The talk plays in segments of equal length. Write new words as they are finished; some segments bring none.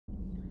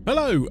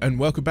Hello and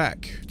welcome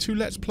back to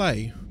Let's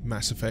Play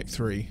Mass Effect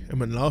 3. And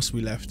when last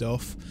we left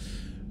off,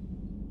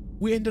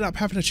 we ended up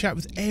having a chat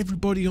with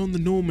everybody on the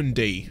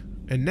Normandy.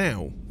 And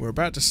now we're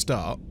about to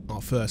start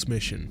our first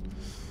mission.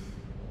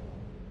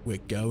 We're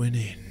going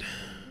in.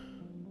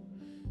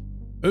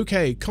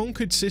 Okay,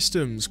 conquered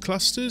systems.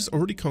 Clusters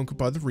already conquered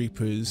by the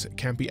Reapers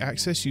can be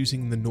accessed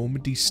using the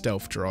Normandy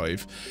stealth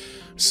drive.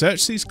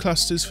 Search these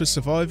clusters for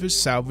survivors,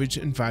 salvage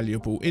and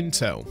valuable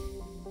intel.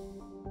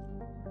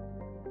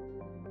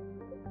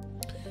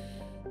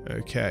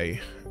 Okay,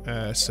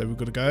 so we've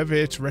got to go over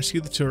here to rescue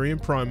the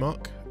Turian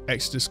Primarch,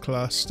 Exodus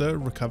Cluster,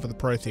 recover the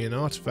Prothean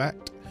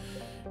artifact,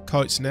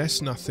 Kite's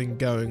Nest, nothing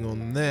going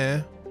on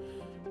there,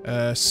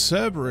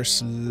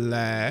 Cerberus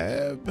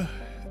Lab,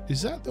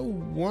 is that the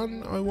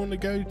one I want to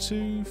go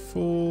to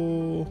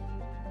for...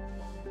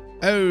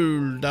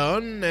 Hold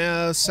on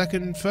now,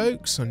 second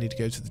folks, I need to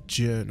go to the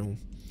journal.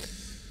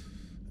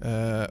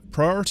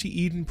 Priority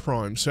Eden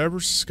Prime,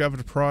 Cerberus discovered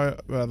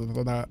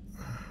a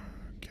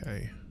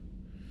okay.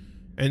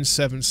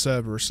 N7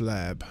 Cerberus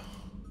Lab.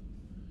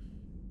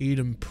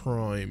 Eden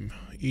Prime.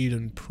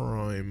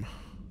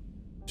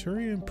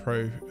 Turian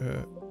Pro...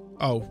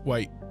 oh,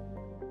 wait.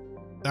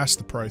 That's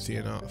the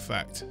Prothean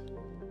artifact.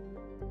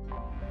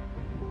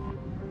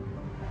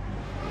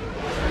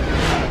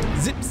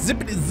 Zip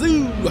zippity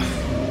zoo!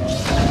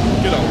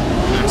 Good old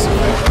Mass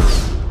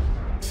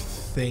Effect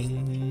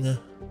thing.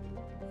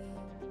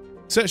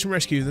 Search and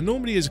rescue. The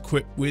Normandy is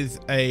equipped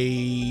with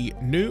a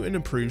new and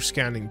improved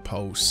scanning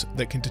pulse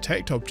that can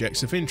detect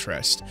objects of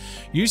interest.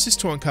 Use this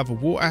to uncover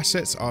war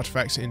assets,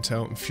 artifacts,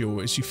 intel and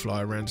fuel as you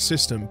fly around the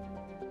system.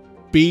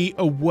 Be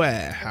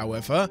aware,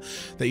 however,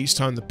 that each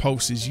time the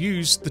pulse is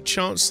used, the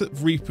chance that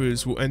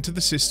Reapers will enter the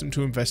system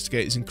to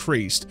investigate is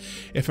increased.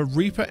 If a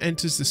Reaper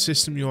enters the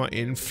system you are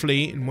in,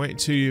 flee and wait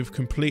until you have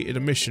completed a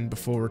mission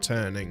before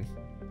returning.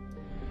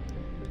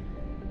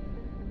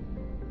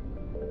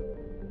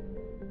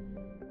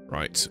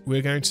 Right,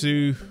 we're going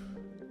to...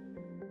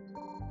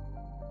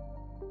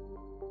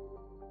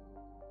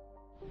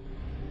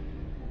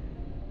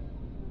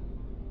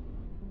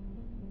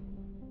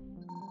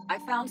 I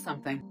found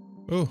something.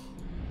 Oh.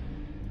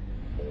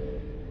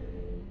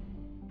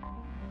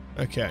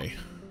 Okay.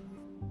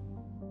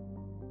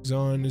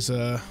 Design is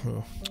a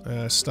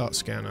start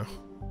scanner.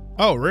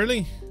 Oh,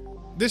 really?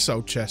 This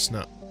old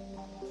chestnut.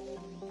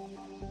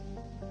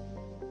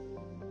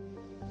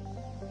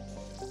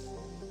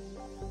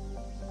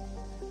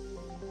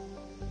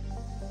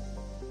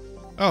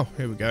 Oh,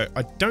 here we go.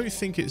 I don't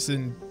think it's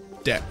in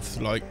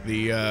depth like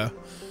the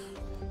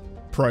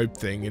probe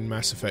thing in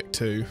Mass Effect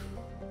 2.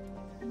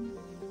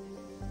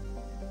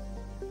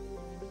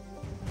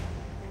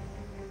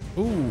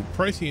 Ooh,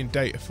 Prothean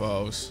data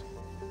files.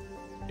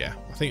 Yeah,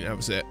 I think that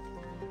was it.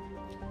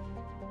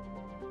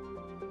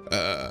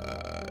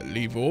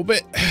 Leave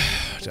orbit.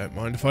 Don't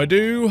mind if I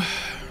do.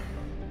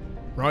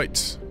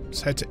 Right,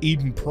 let's head to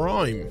Eden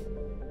Prime.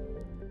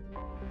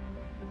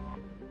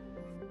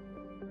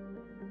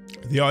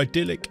 The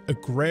idyllic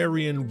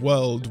agrarian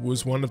world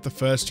was one of the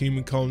first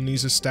human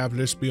colonies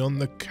established beyond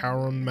the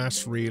Charon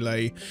mass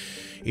relay.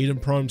 Eden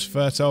Prime's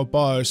fertile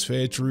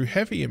biosphere drew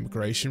heavy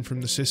immigration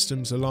from the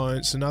Systems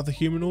Alliance and other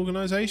human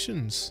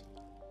organizations.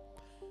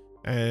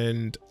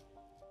 And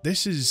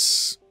this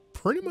is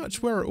pretty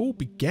much where it all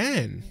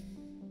began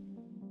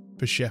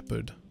for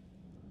Shepard.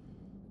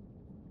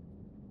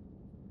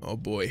 Oh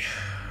boy.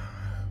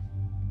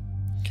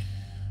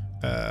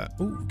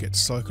 Ooh, get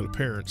cycle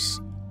appearance.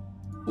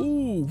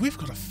 Ooh, we've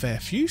got a fair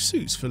few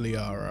suits for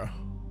Liara.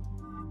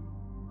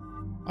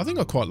 I think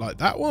I quite like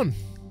that one.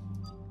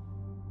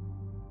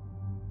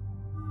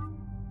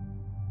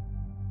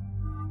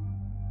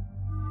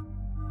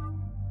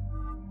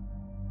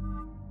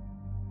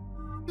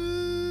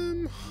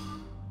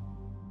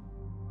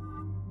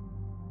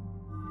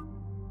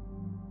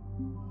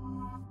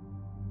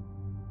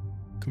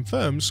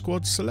 Confirm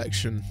squad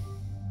selection.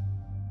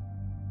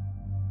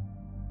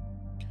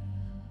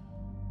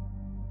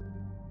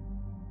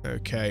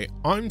 Okay,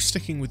 I'm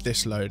sticking with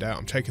this loadout.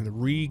 I'm taking the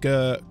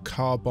Riga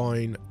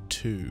Carbine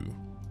 2.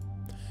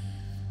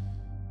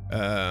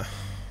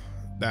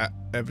 That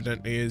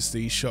evidently is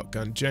the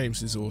shotgun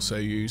James is also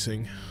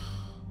using.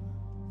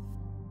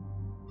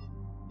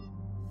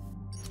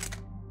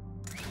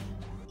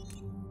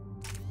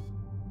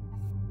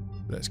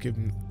 Let's give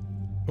him...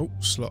 Oh,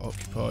 slot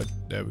occupied.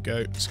 There we go.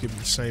 Let's give him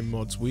the same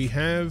mods we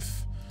have.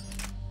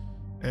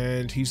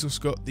 And he's also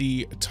got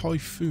the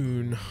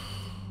Typhoon.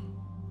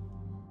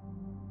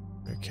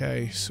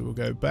 Okay, so we'll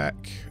go back.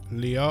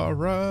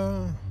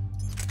 Liara.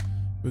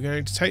 We're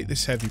going to take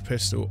this heavy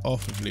pistol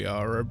off of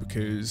Liara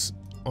because,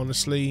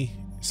 honestly,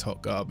 it's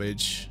hot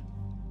garbage.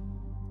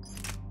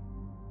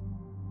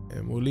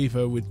 And we'll leave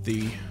her with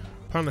the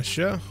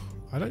Punisher.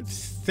 I don't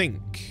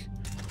think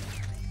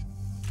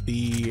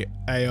the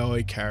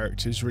AI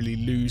characters really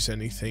lose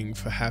anything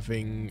for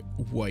having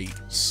weight,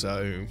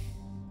 so...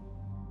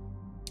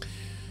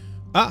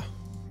 Ah!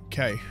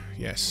 Okay,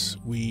 yes,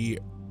 we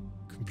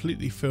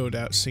completely filled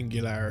out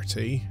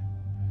Singularity.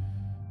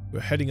 We're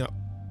heading up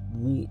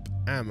Warp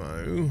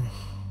Ammo.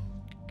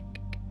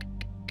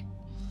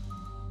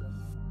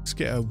 Let's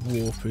get a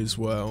warp as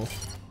well.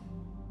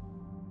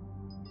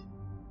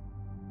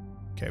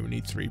 Okay, we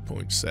need 3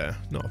 points there.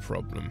 Not a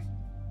problem.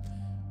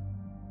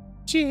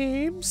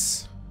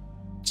 James.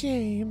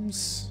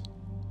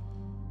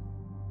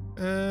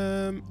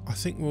 I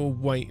think we'll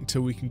wait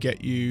until we can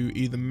get you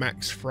either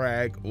max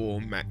frag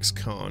or max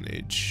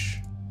carnage.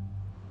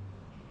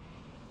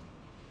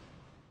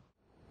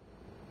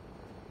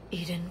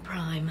 Eden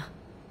Prime.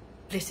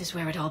 This is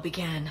where it all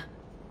began.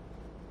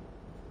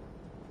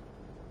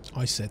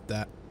 I said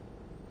that.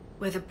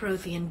 Where the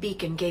Prothean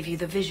beacon gave you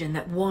the vision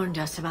that warned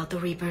us about the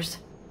Reapers.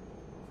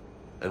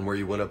 And where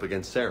you went up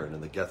against Saren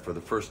and the Geth for the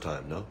first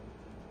time, no?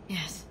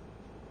 Yes.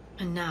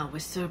 And now,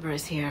 with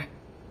Cerberus here,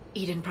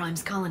 Eden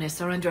Prime's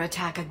colonists are under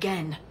attack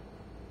again.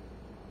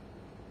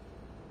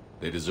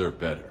 They deserve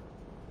better.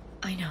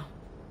 I know.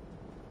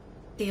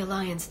 The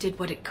Alliance did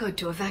what it could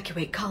to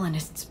evacuate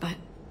colonists, but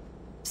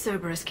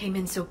Cerberus came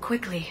in so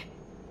quickly.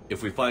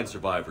 If we find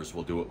survivors,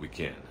 we'll do what we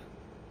can.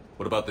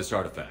 What about this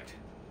artifact?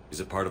 Is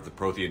it part of the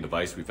Prothean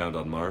device we found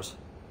on Mars?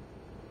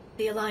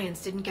 The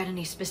Alliance didn't get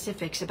any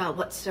specifics about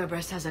what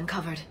Cerberus has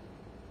uncovered.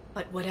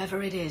 But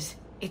whatever it is,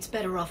 it's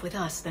better off with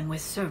us than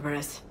with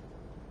Cerberus.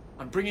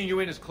 I'm bringing you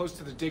in as close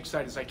to the dig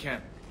site as I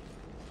can.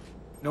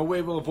 No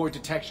way we'll avoid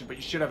detection, but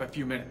you should have a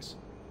few minutes.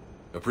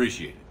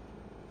 Appreciate it.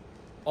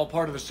 All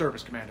part of the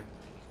service, Commander.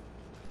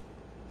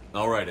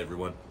 All right,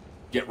 everyone.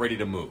 Get ready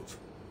to move.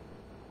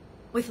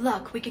 With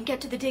luck, we can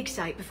get to the dig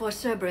site before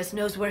Cerberus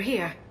knows we're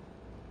here.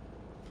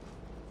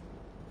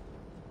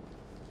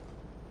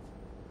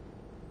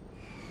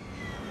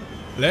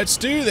 Let's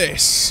do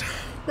this!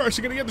 We're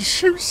actually going to get to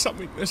shoot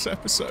something this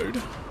episode.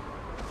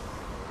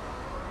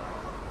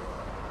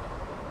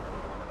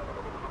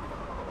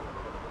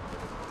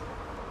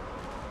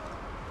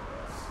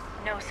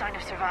 No sign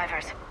of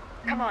survivors.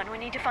 Come on, we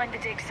need to find the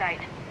dig site.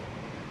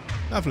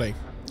 Lovely.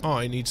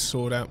 I need to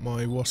sort out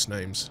my WASP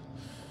names.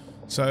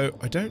 So,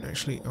 I don't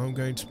actually... I'm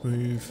going to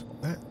move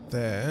that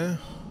there.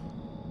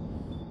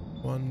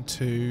 1,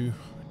 2,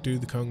 do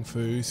the Kung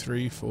Fu.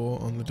 3,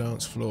 4 on the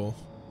dance floor.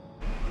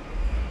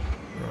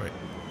 Right.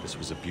 This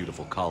was a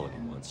beautiful colony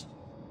once.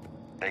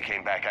 They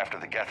came back after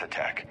the Geth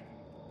attack.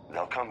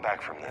 They'll come back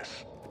from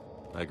this.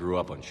 I grew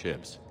up on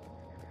ships.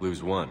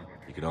 Lose one,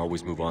 you can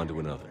always move on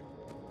to another.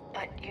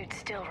 But you'd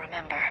still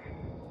remember.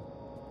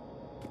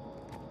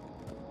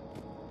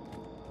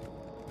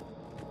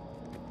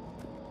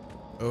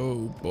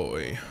 Oh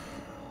boy.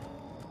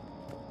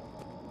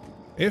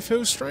 It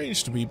feels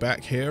strange to be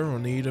back here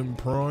on Eden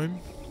Prime.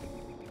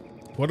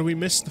 What did we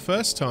miss the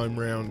first time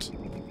round?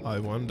 I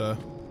wonder.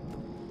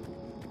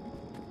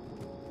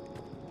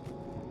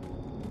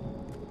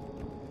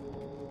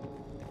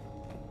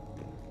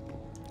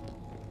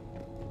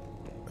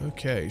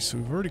 Okay, so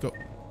we've already got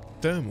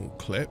thermal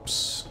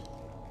clips.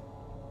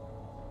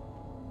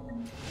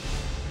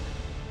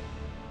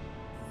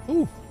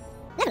 Ooh.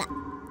 Level up.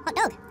 Hot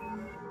dog.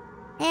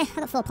 I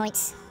got 4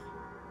 points.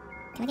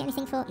 Can I get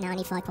anything for... No, I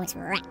need 5 points for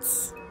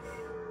rats.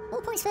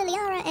 4 points for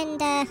Liara and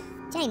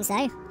James,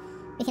 though.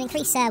 We can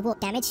increase warp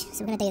damage,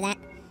 so we're going to do that.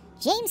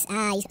 James,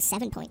 he's got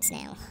 7 points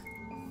now.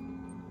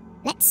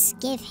 Let's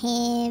give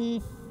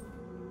him...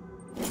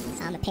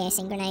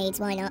 armor-piercing grenades,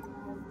 why not?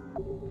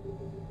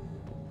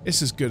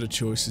 It's as good a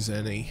choice as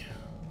any.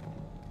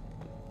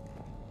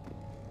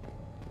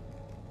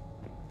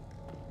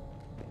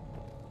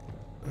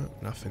 Oh,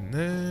 nothing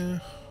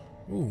there.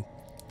 Ooh.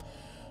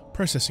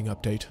 Processing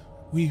update.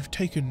 We've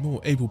taken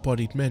more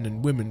able-bodied men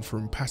and women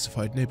from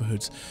pacified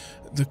neighborhoods.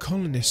 The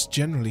colonists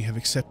generally have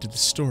accepted the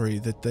story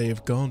that they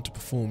have gone to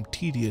perform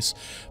tedious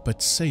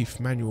but safe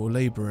manual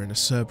labor in a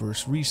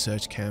Cerberus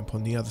research camp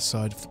on the other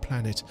side of the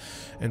planet,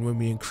 and when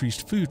we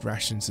increased food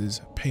rations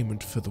as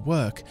payment for the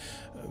work,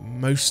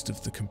 most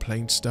of the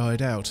complaints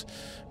died out.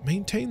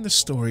 Maintain the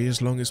story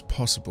as long as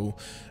possible.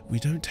 We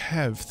don't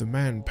have the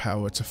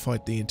manpower to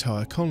fight the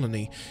entire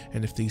colony,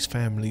 and if these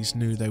families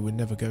knew they were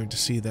never going to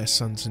see their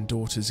sons and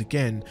daughters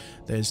again,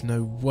 there's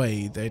no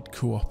way they'd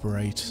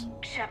cooperate.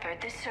 Shepard,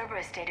 this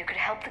Cerberus data could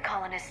help the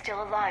colonists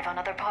still alive on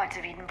other parts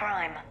of Eden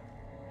Prime.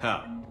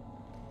 How?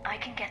 I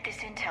can get this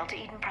intel to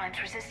Eden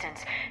Prime's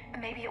resistance.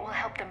 Maybe it will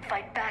help them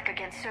fight back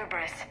against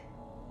Cerberus.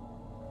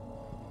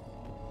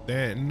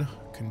 Then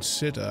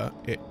consider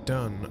it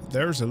done.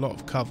 There is a lot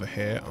of cover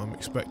here. I'm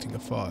expecting a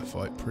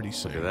firefight pretty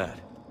soon. Look at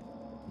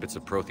that. Bits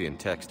of Prothean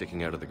tech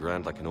sticking out of the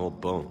ground like an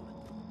old bone.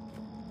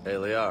 Hey,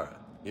 Liara,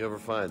 you ever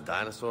find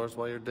dinosaurs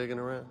while you're digging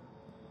around?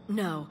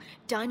 No,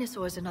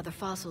 dinosaurs and other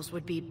fossils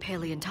would be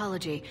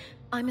paleontology.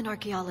 I'm an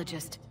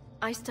archaeologist.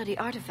 I study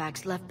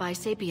artifacts left by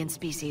sapient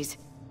species.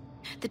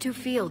 The two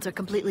fields are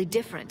completely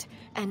different,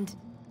 and...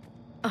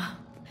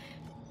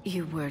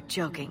 you were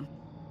joking.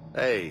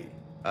 Hey,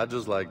 I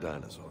just like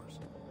dinosaurs.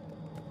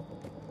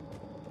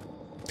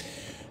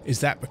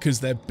 Is that because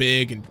they're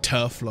big and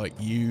tough like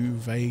you,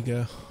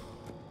 Vega?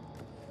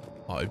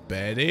 I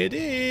bet it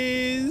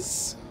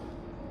is.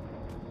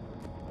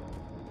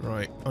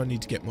 Right, I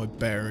need to get my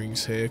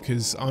bearings here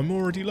because I'm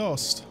already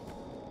lost.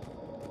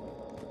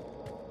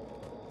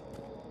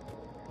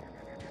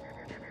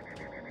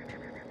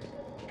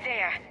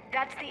 There,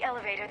 that's That's the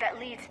elevator that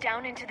leads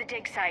down into the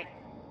dig site.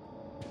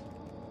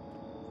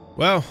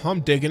 Well,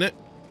 I'm digging it.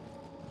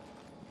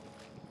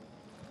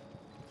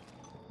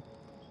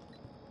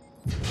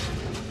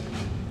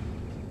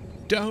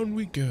 Down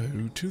we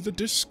go to the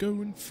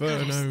Disco Inferno.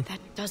 Goddess,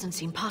 that doesn't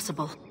seem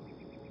possible.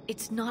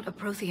 It's not a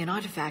Prothean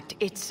artifact,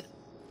 it's...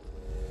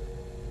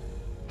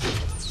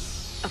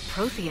 a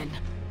Prothean.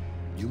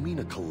 You mean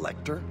a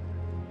collector?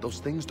 Those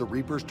things the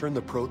Reapers turn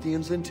the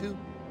Protheans into?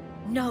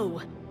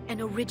 No,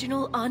 an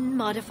original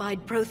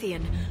unmodified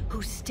Prothean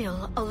who's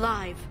still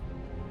alive.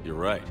 You're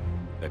right.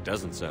 That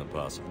doesn't sound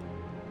possible.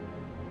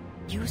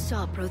 You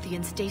saw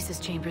Prothean stasis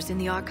chambers in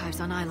the archives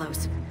on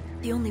Ilos.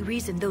 The only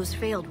reason those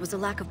failed was a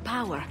lack of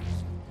power.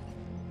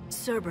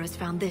 Cerberus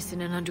found this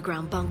in an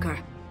underground bunker.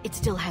 It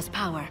still has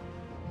power.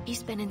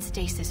 He's been in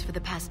stasis for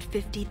the past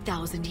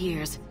 50,000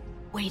 years,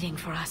 waiting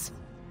for us.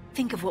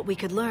 Think of what we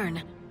could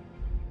learn.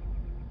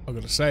 I'm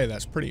gonna say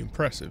that's pretty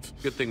impressive.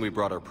 Good thing we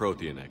brought our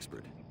Prothean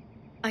expert.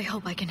 I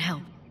hope I can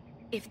help.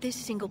 If this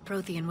single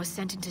Prothean was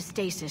sent into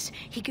stasis,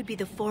 he could be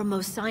the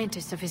foremost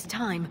scientist of his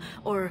time,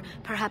 or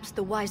perhaps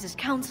the wisest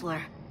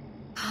counselor.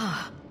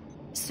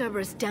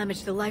 Cerberus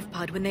damaged the life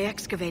pod when they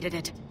excavated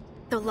it.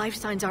 The life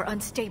signs are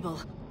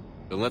unstable.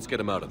 Then let's get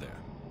him out of there.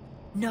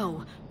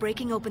 No,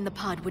 breaking open the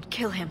pod would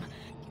kill him.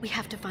 We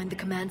have to find the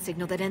command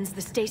signal that ends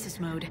the stasis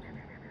mode.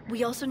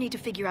 We also need to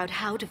figure out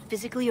how to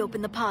physically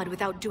open the pod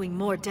without doing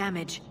more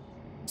damage.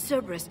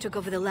 Cerberus took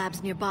over the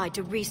labs nearby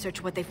to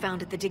research what they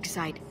found at the dig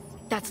site.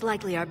 That's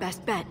likely our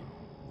best bet.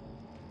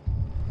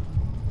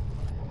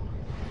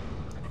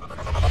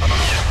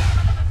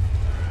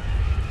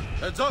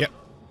 Heads up! Yep.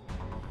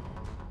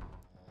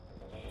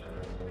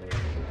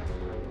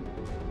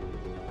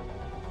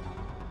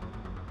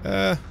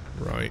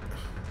 Right.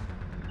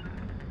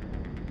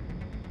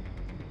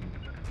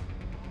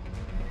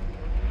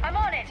 I'm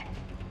on it!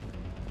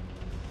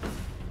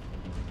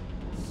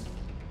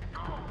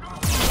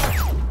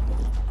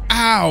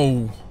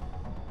 Ow!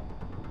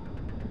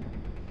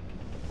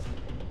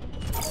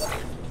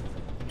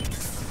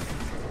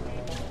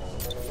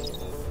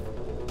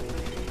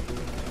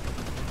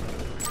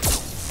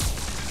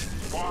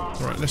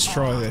 Right, let's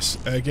try this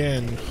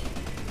again.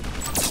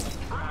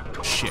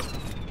 Shit.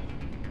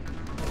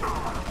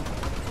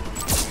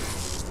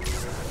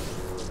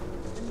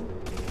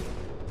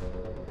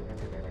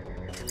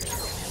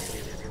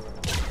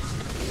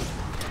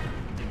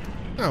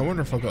 Oh, I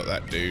wonder if I got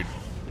that dude.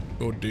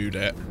 Or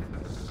dudette.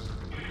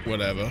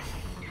 Whatever.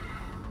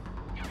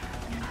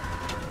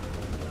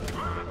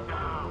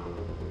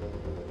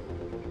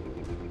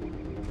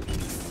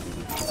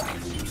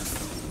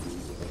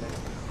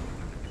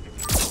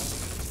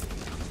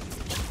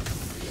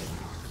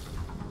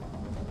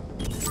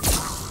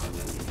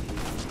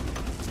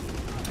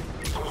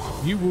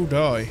 You will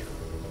die.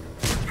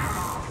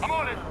 I'm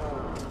on it.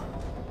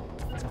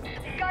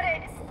 Got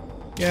it!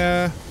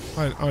 Yeah,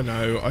 I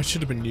know. I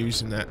should have been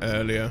using that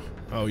earlier.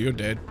 Oh, you're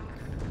dead.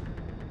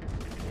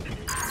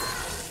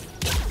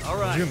 All I was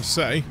right. gonna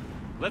say.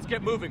 Let's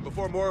get moving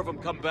before more of them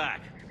come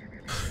back.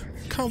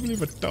 Can't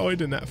believe I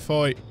died in that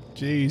fight.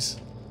 Jeez.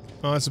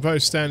 I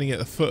suppose standing at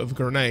the foot of a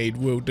grenade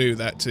will do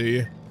that to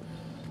you.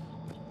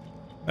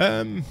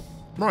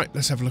 Right,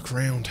 let's have a look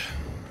around.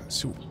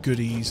 See what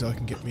goodies I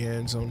can get my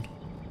hands on.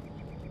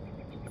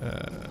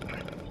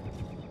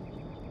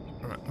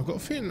 Right, I've got a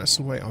feeling that's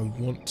the way I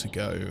want to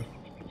go.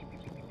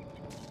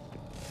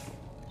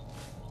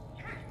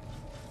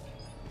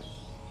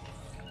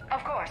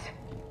 Of course.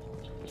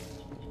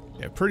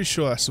 Yeah, pretty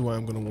sure that's the way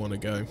I'm going to want to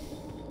go.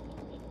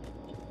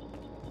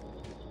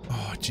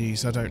 Oh,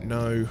 jeez, I don't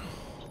know.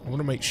 I want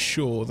to make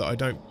sure that I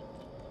don't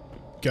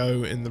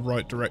go in the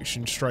right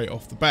direction straight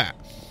off the bat.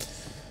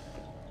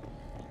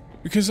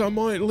 Because I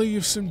might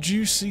leave some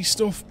juicy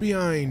stuff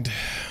behind.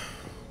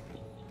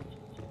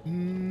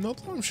 Not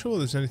that I'm sure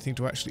there's anything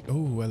to actually...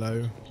 Oh,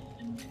 hello.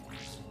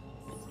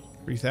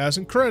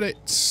 3,000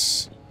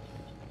 credits.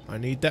 I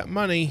need that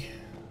money.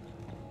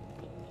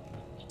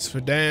 It's for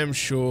damn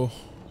sure.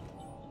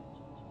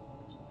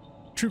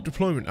 Troop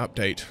deployment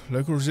update.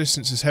 Local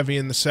resistance is heavy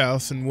in the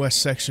south and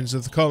west sections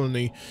of the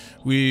colony.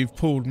 We've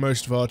pulled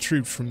most of our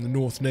troops from the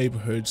north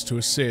neighbourhoods to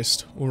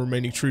assist all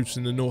remaining troops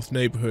in the north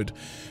neighbourhood.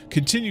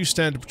 Continue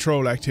standard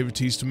patrol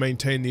activities to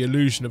maintain the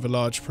illusion of a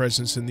large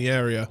presence in the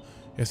area.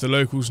 If the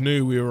locals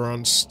knew we were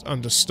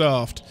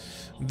understaffed,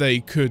 they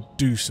could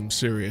do some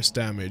serious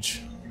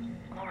damage.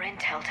 More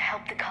intel to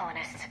help the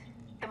colonists.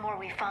 The more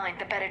we find,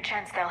 the better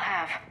chance they'll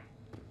have.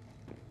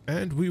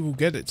 And we will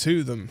get it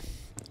to them.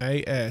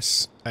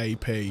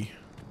 ASAP.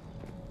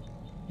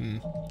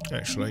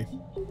 Actually.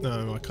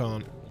 No, I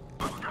can't.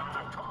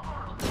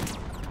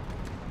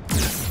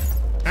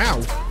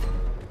 Ow!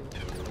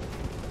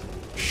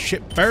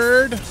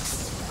 Shitbird!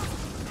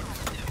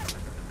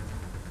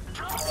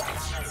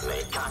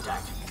 Made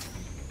contact.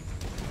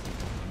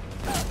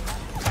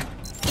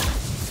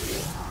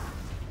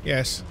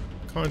 Yes,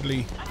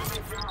 kindly.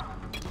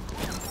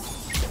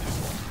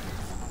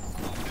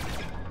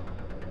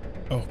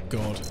 Oh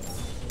god.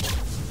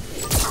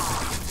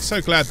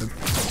 So glad that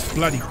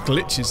Bloody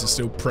glitches are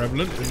still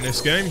prevalent in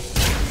this game.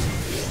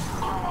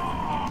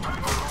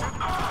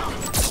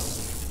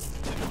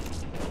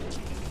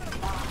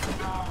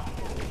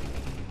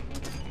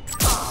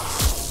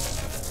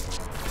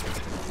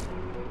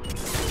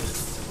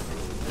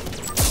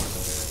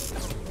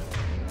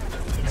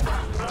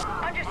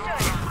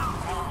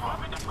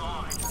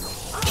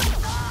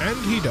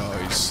 And he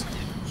dies.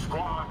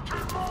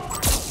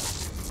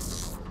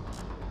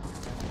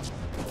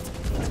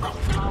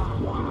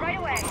 Right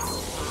away.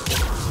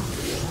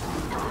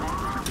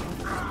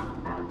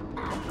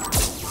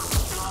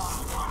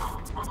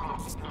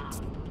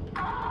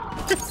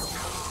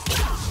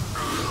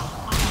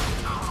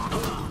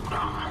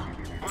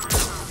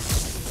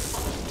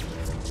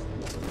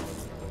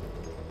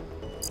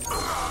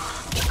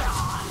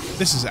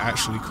 This is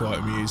actually quite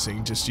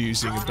amusing, just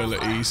using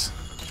abilities.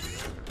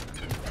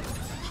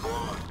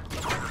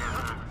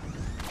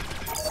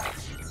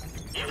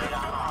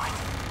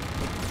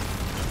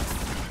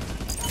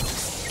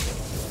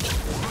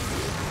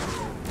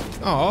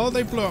 Oh,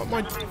 they blew up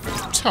my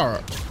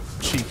turret.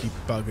 Cheeky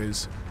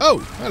buggers. Oh,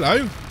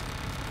 hello.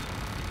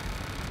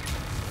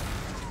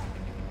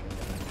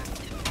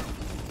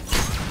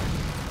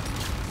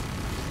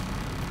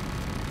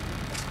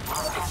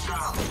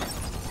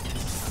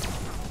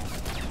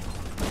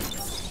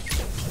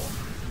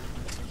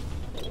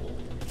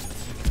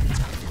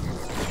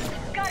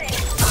 Got it.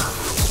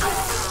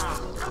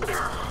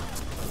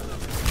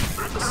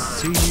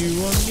 See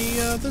you on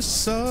the other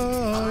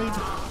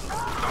side.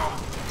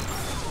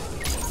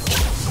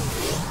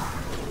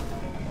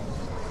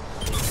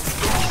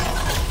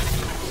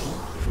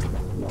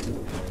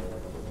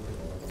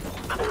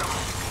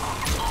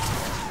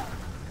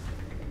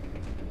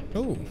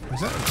 Oh,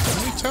 is that an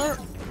enemy turret?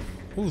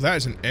 Oh, that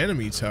is an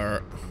enemy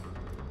turret.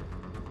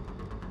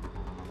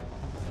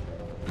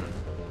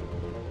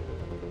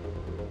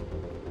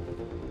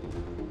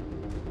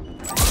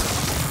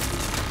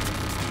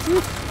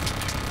 Woo.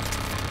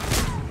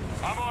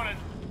 I'm on it.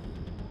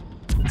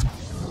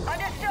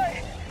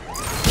 Understood.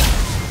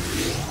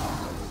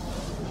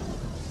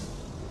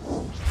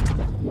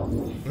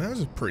 That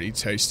was a pretty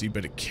tasty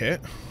bit of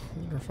kit. I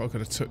wonder if I could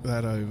have took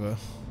that over.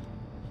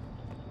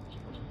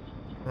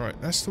 Right,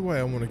 that's the way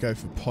I want to go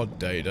for pod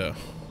data.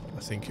 I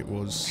think it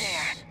was...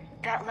 There.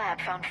 That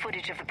lab found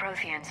footage of the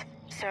Protheans.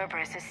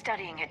 Cerberus is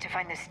studying it to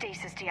find the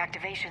stasis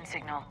deactivation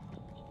signal.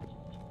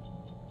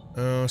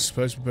 I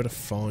suppose we better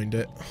find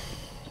it.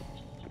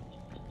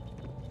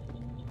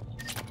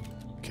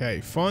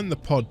 Okay, find the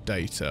pod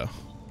data.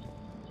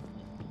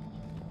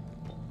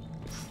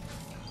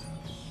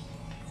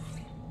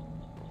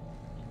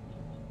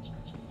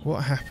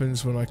 What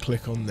happens when I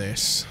click on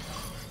this?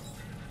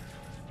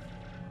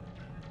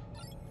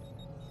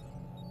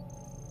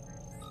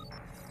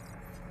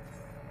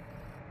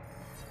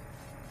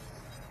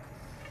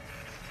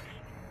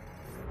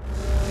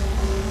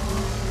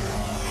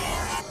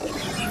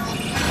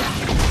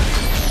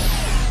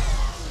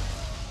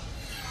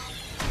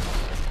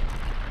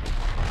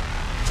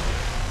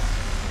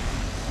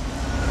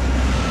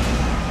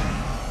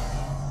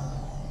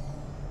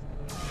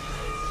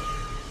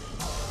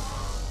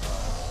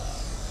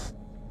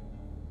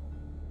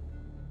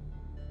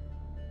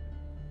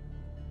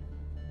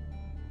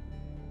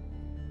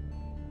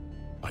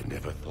 I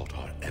never thought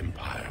our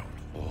empire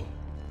would fall.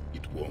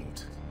 It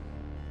won't.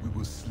 We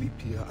will sleep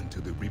here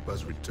until the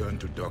Reapers return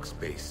to dark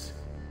space.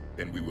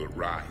 Then we will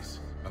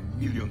rise,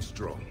 1,000,000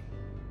 strong.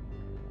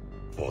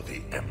 For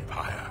the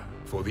Empire.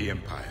 For the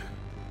Empire.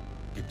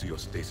 Get to your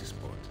stasis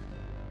pod.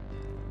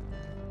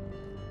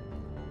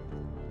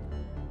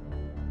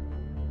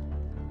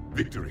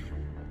 Victory.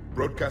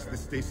 Broadcast the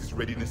stasis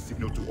readiness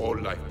signal to all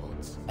life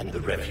pods. And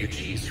the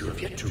refugees who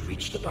have yet to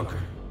reach the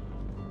bunker.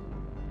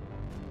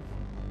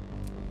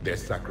 Their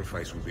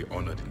sacrifice will be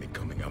honored in the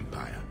coming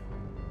Empire.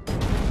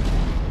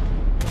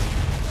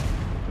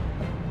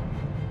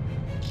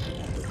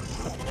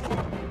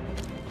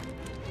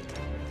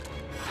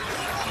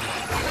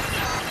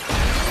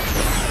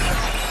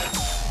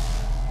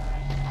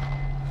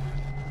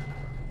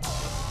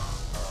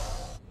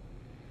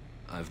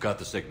 I've got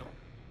the signal.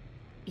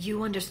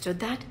 You understood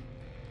that?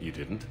 You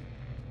didn't?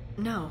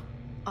 No.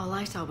 All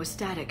I saw was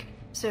static.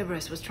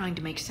 Cerberus was trying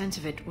to make sense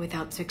of it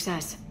without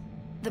success.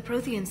 The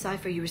Prothean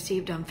cipher you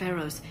received on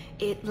Pharaohs,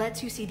 it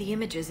lets you see the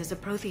images as a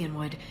Prothean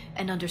would,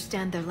 and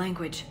understand their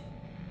language.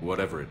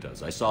 Whatever it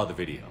does, I saw the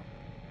video.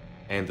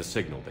 And the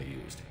signal they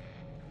used.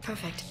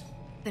 Perfect.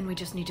 Then we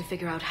just need to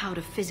figure out how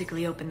to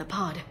physically open the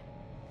pod.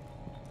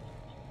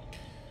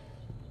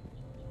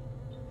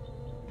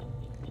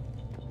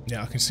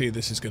 Yeah, I can see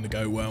this is going to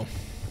go well.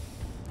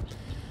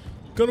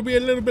 Gonna be a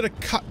little bit of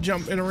cut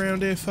jumping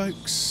around here,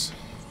 folks.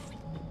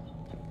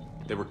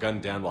 They were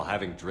gunned down while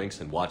having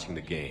drinks and watching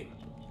the game.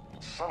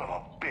 Son of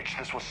a bitch,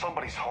 this was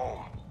somebody's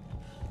home.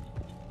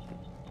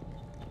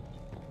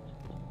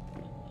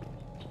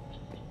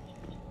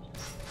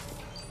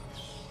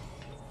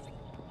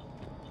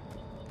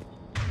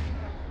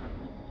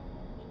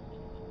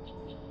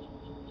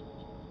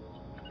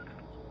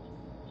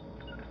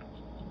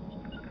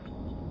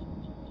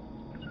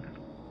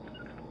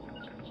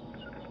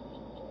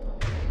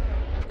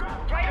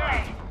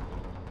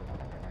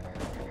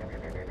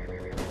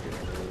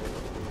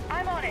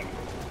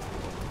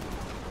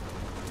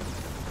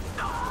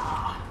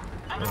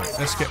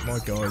 let's get my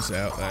guys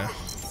out there.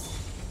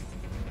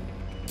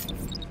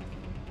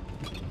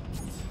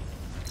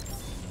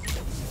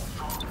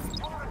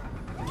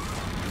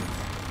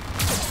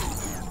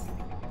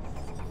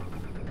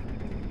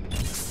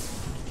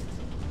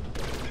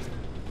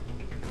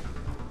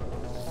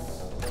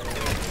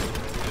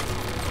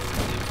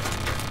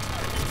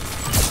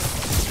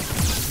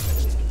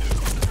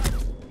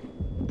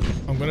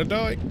 I'm gonna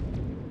die.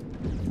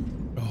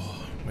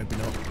 Oh, maybe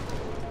not.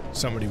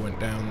 Somebody went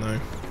down though.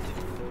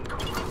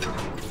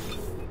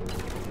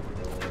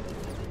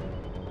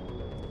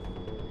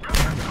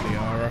 Damn it,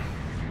 Liara.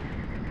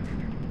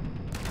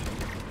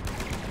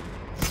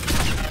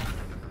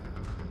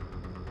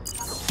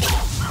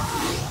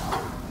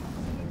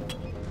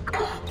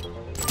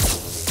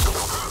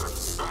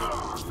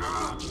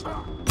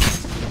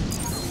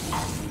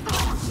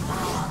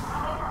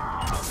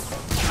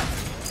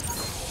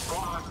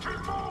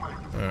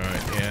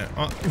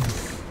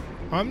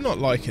 I'm not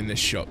liking this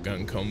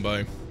shotgun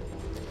combo.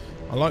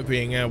 I like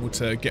being able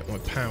to get my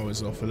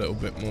powers off a little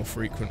bit more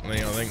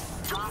frequently, I think.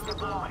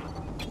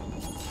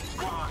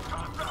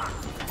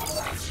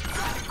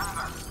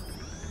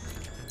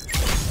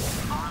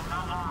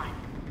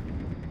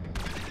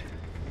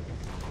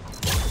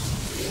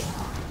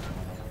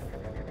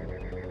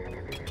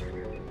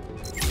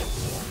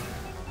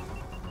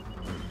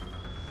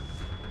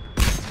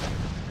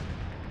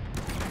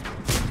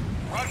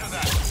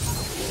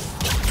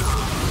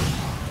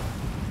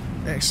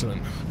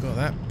 Excellent. Got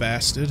that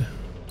bastard.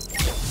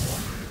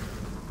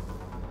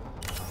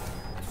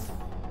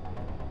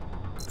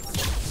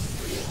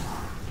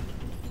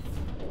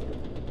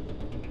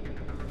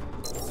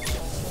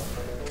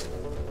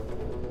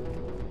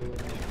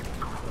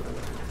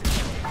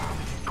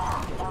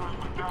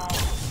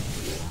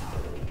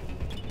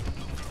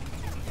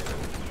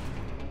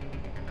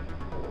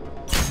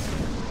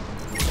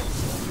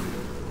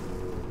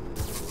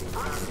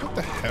 What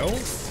the hell?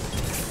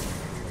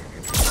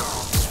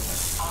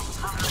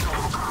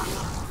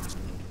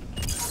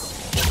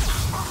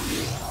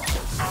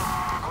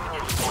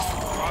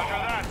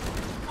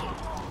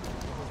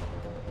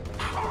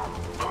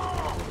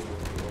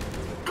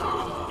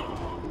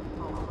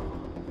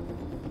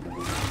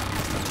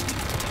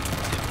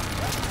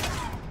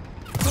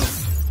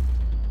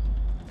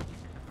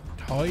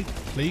 Hide,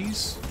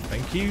 please.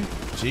 Thank you.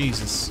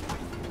 Jesus.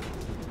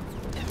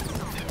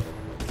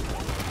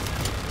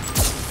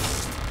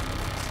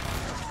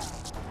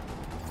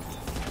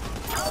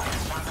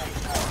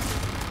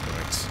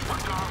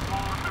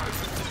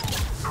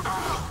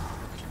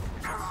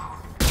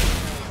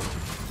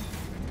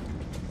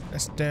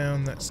 That's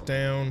down, that's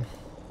down.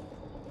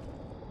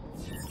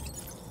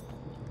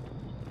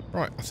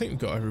 Right, I think we've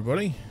got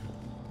everybody.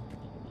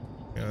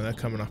 You know, they're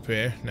coming up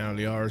here. Now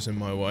Liara's in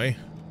my way.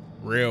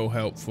 Real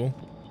helpful.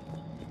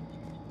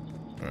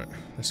 Right,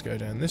 let's go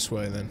down this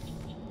way then.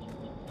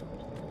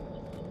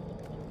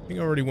 I think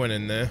I already went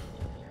in there.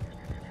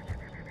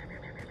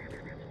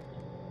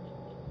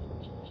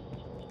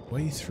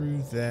 Way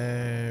through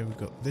there. We've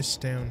got this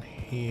down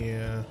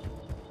here.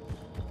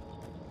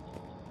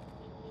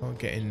 Can't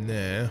get in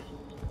there.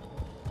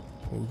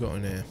 What we got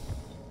in here?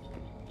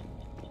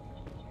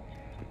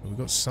 We've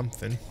got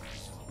something.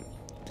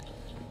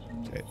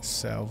 Okay,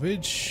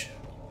 salvage.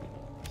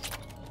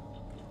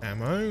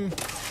 Ammo.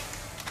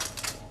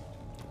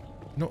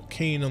 Not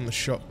keen on the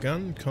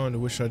shotgun. Kind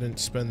of wish I didn't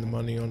spend the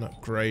money on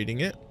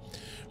upgrading it.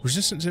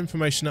 Resistance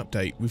information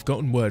update. We've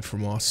gotten word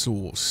from our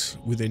source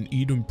within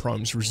Eden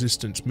Prime's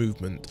resistance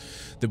movement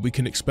that we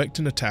can expect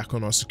an attack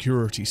on our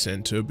security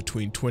center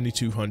between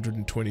 2200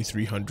 and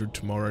 2300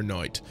 tomorrow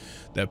night.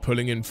 They're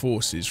pulling in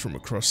forces from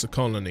across the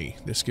colony.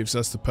 This gives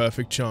us the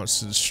perfect chance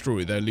to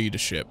destroy their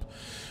leadership.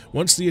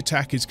 Once the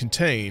attack is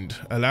contained,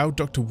 allow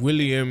Dr.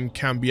 William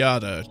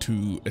Cambiada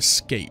to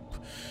escape,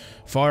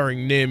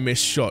 firing near-miss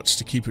shots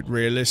to keep it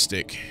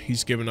realistic.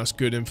 He's given us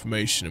good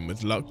information, and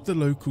with luck the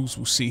locals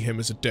will see him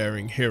as a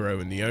daring hero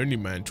and the only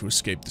man to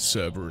escape the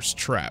Cerberus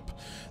trap.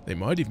 They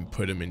might even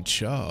put him in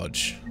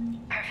charge.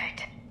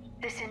 Perfect.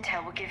 This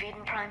intel will give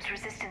Eden Prime's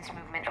resistance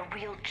movement a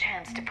real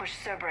chance to push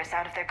Cerberus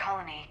out of their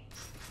colony.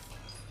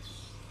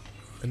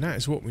 And that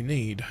is what we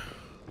need.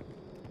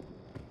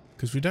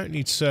 Because we don't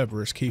need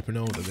Cerberus keeping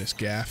hold of this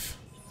gaff.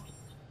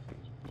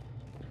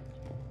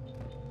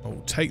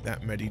 I'll take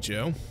that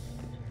Medigel.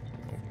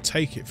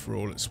 Take it for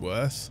all it's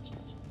worth.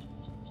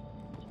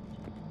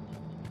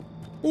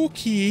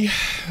 Okay.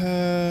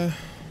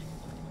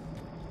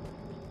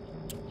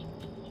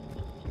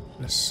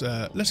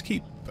 Let's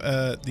keep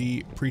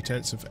the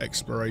pretense of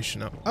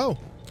exploration up. Oh,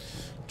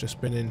 just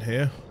been in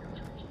here.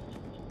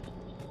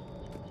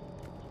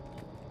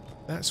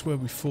 That's where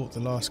we fought the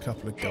last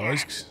couple of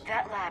guys.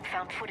 That lab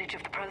found footage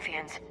of the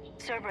Protheans.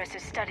 Cerberus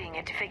is studying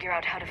it to figure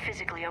out how to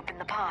physically open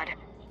the pod.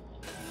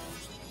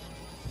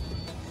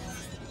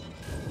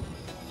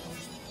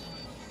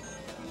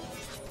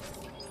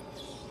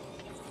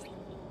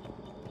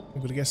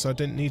 But I guess I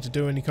didn't need to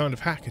do any kind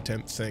of hack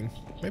attempt thing.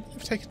 Maybe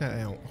they've taken that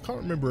out. I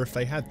can't remember if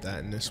they had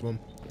that in this one.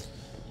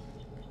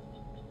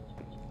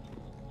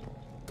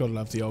 Gotta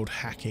love the old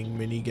hacking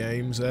mini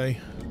games, eh?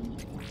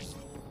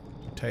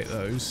 Take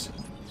those.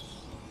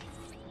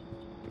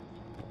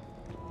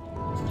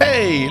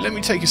 Hey, let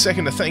me take a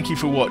second to thank you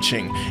for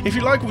watching. If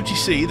you like what you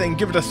see, then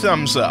give it a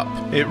thumbs up.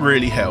 It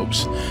really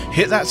helps.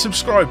 Hit that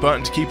subscribe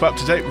button to keep up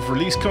to date with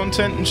release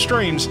content and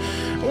streams.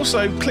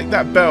 Also, click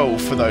that bell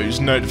for those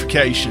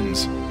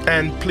notifications.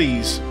 And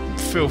please,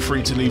 feel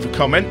free to leave a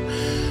comment.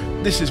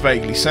 This is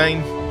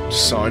VaguelySane,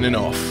 signing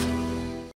off.